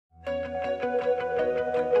To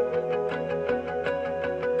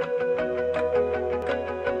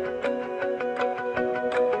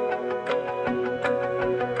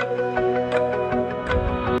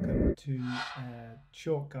a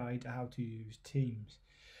short guide to how to use Teams.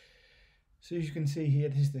 So as you can see here,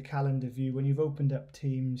 this is the calendar view. When you've opened up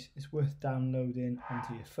Teams, it's worth downloading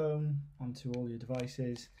onto your phone, onto all your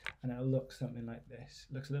devices, and it'll look something like this.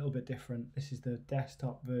 It looks a little bit different. This is the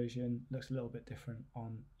desktop version, looks a little bit different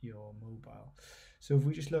on your mobile. So if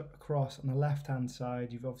we just look across on the left hand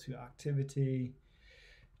side, you've obviously got activity,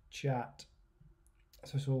 chat.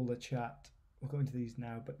 So it's all the chat. We'll go into these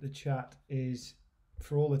now, but the chat is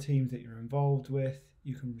for all the teams that you're involved with.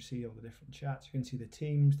 You can see all the different chats. You can see the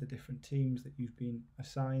teams, the different teams that you've been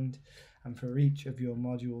assigned, and for each of your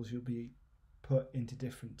modules you'll be put into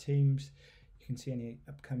different teams. You can see any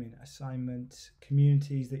upcoming assignments,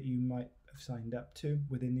 communities that you might have signed up to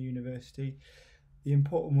within the university. The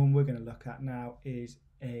important one we're going to look at now is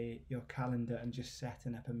your calendar and just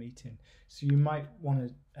setting up a meeting. So you might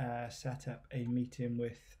want to set up a meeting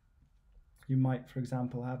with, you might for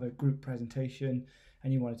example have a group presentation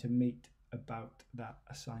and you wanted to meet about that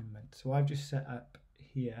assignment. So I've just set up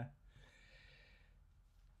here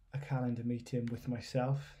a calendar meeting with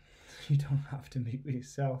myself. You don't have to meet with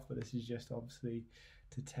yourself, but this is just obviously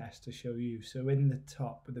to test, to show you. So in the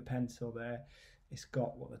top with the pencil there, it's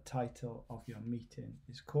got what the title of your meeting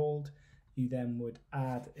is called. You then would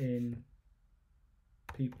add in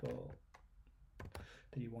people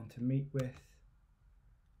that you want to meet with.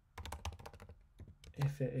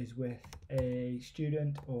 If it is with a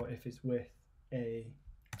student or if it's with a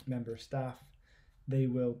member of staff, they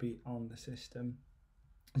will be on the system.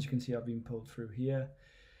 As you can see, I've been pulled through here.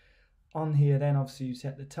 On here then obviously you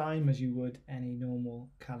set the time as you would any normal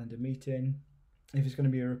calendar meeting. If it's going to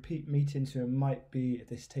be a repeat meeting, so it might be a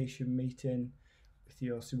dissertation meeting with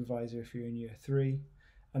your supervisor if you're in year 3,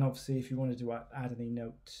 and obviously if you wanted to add any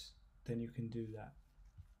notes then you can do that.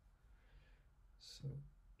 So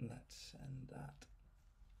let's send that.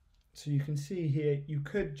 So you can see here, you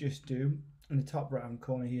could just do, in the top right hand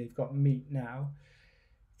corner here, you've got meet now.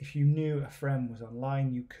 If you knew a friend was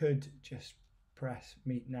online, you could just press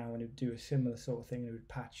meet now and it would do a similar sort of thing, and it would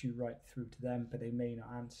patch you right through to them, but they may not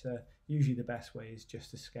answer. Usually the best way is just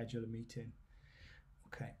to schedule a meeting.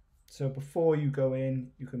 Okay, so before you go in,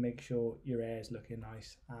 you can make sure your hair is looking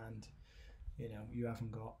nice and you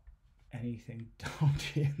haven't got anything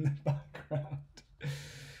dodgy in the background.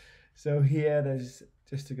 So here there's,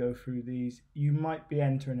 just to go through these, you might be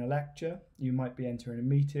entering a lecture, you might be entering a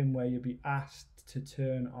meeting where you'll be asked to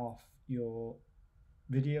turn off your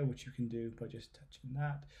video, which you can do by just touching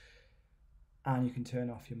that, and you can turn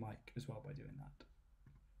off your mic as well by doing that.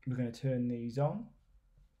 We're going to turn these on.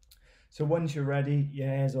 So once you're ready, your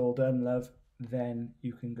hair's all done, love, then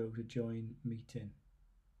you can go to join meeting.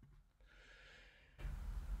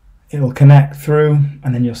 It'll connect through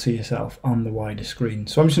and then you'll see yourself on the wider screen.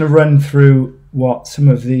 So I'm just going to run through what some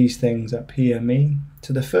of these things up here mean.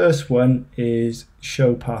 So the first one is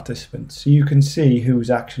show participants. So you can see who's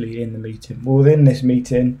actually in the meeting. Well, within this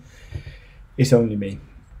meeting, it's only me.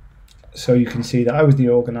 So you can see that I was the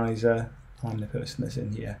organizer, I'm the person that's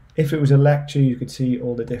in here. If it was a lecture, you could see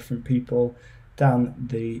all the different people down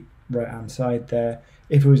the right hand side there.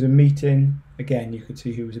 If it was a meeting, again, you could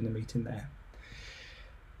see who was in the meeting there.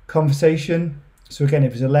 Conversation, so again,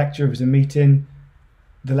 if it's a lecture, if it's a meeting,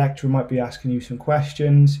 the lecturer might be asking you some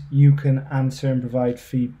questions. You can answer and provide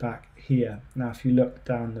feedback here. Now if you look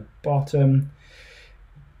down the bottom,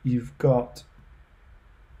 you've got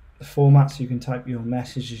the format, so you can type your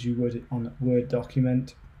message as you would on a Word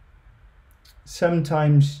document.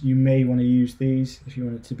 Sometimes you may want to use these if you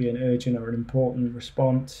want it to be an urgent or an important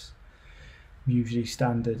response. Usually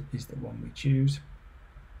standard is the one we choose.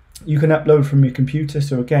 You can upload from your computer,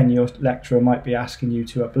 so again your lecturer might be asking you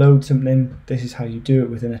to upload something. This is how you do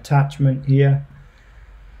it with an attachment here.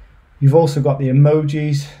 You've also got the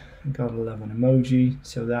emojis. Gotta love an emoji,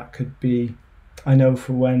 so that could be, I know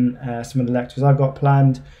for when some of the lectures I've got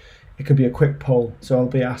planned, it could be a quick poll, so I'll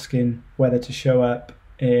be asking whether to show up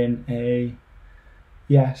in a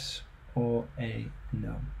yes or a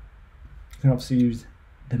no. You can obviously use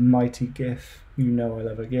the mighty GIF. I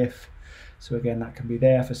love a GIF. So again, that can be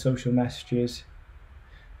there for social messages.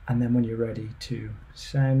 And then when you're ready to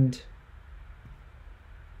send,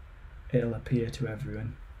 it'll appear to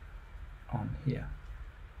everyone on here.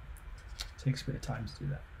 It takes a bit of time to do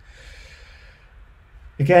that.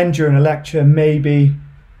 Again, during a lecture, maybe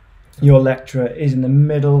your lecturer is in the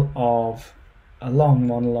middle of a long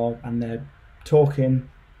monologue and they're talking.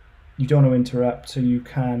 You don't want to interrupt, so you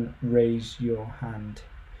can raise your hand.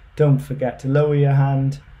 Don't forget to lower your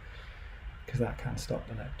hand. because that can stop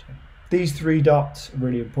the lecture. These 3 dots are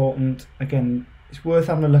really important. Again, it's worth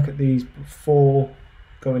having a look at these before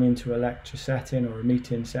going into a lecture setting or a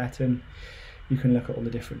meeting setting. You can look at all the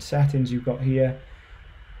different settings you've got here.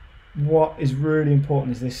 What is really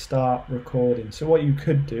important is this start recording. So what you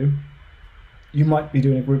could do, you might be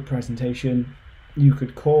doing a group presentation, you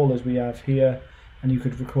could call as we have here, and you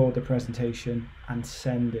could record the presentation and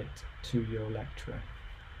send it to your lecturer.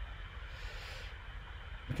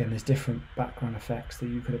 Again, there's different background effects that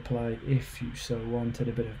you could apply if you so wanted.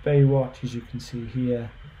 A bit of Baywatch, as you can see here.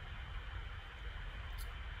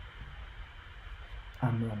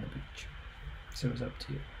 And we're on the beach. So it's up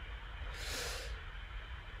to you.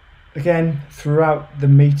 Again, throughout the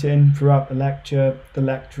meeting, throughout the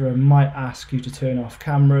lecturer might ask you to turn off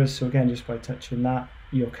cameras. So again, just by touching that,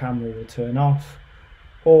 your camera will turn off.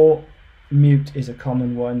 Or mute is a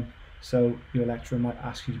common one. So your lecturer might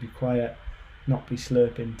ask you to be quiet, not be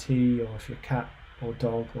slurping tea, or if your cat or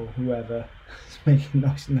dog or whoever is making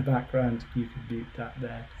noise in the background, you can mute that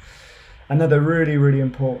there. Another really, really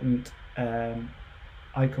important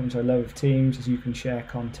icon which I love of Teams is you can share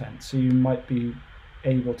content. So you might be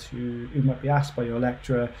asked by your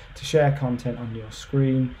lecturer to share content on your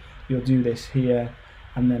screen. You'll do this here,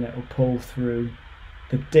 and then it will pull through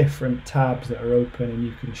the different tabs that are open and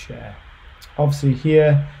you can share. Obviously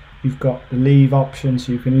here you've got the leave option,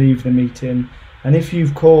 so you can leave the meeting, and if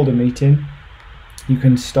you've called a meeting, you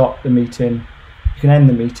can stop the meeting, you can end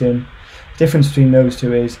the meeting. The difference between those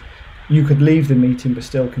two is you could leave the meeting but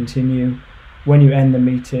still continue. When you end the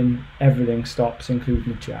meeting, everything stops,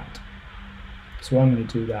 including the chat. So I'm going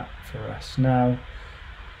to do that for us now,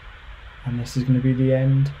 and this is going to be the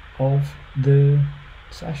end of the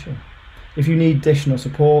session. If you need additional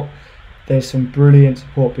support, there's some brilliant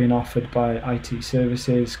support being offered by IT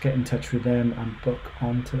Services. Get in touch with them and book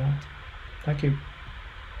onto that. Thank you.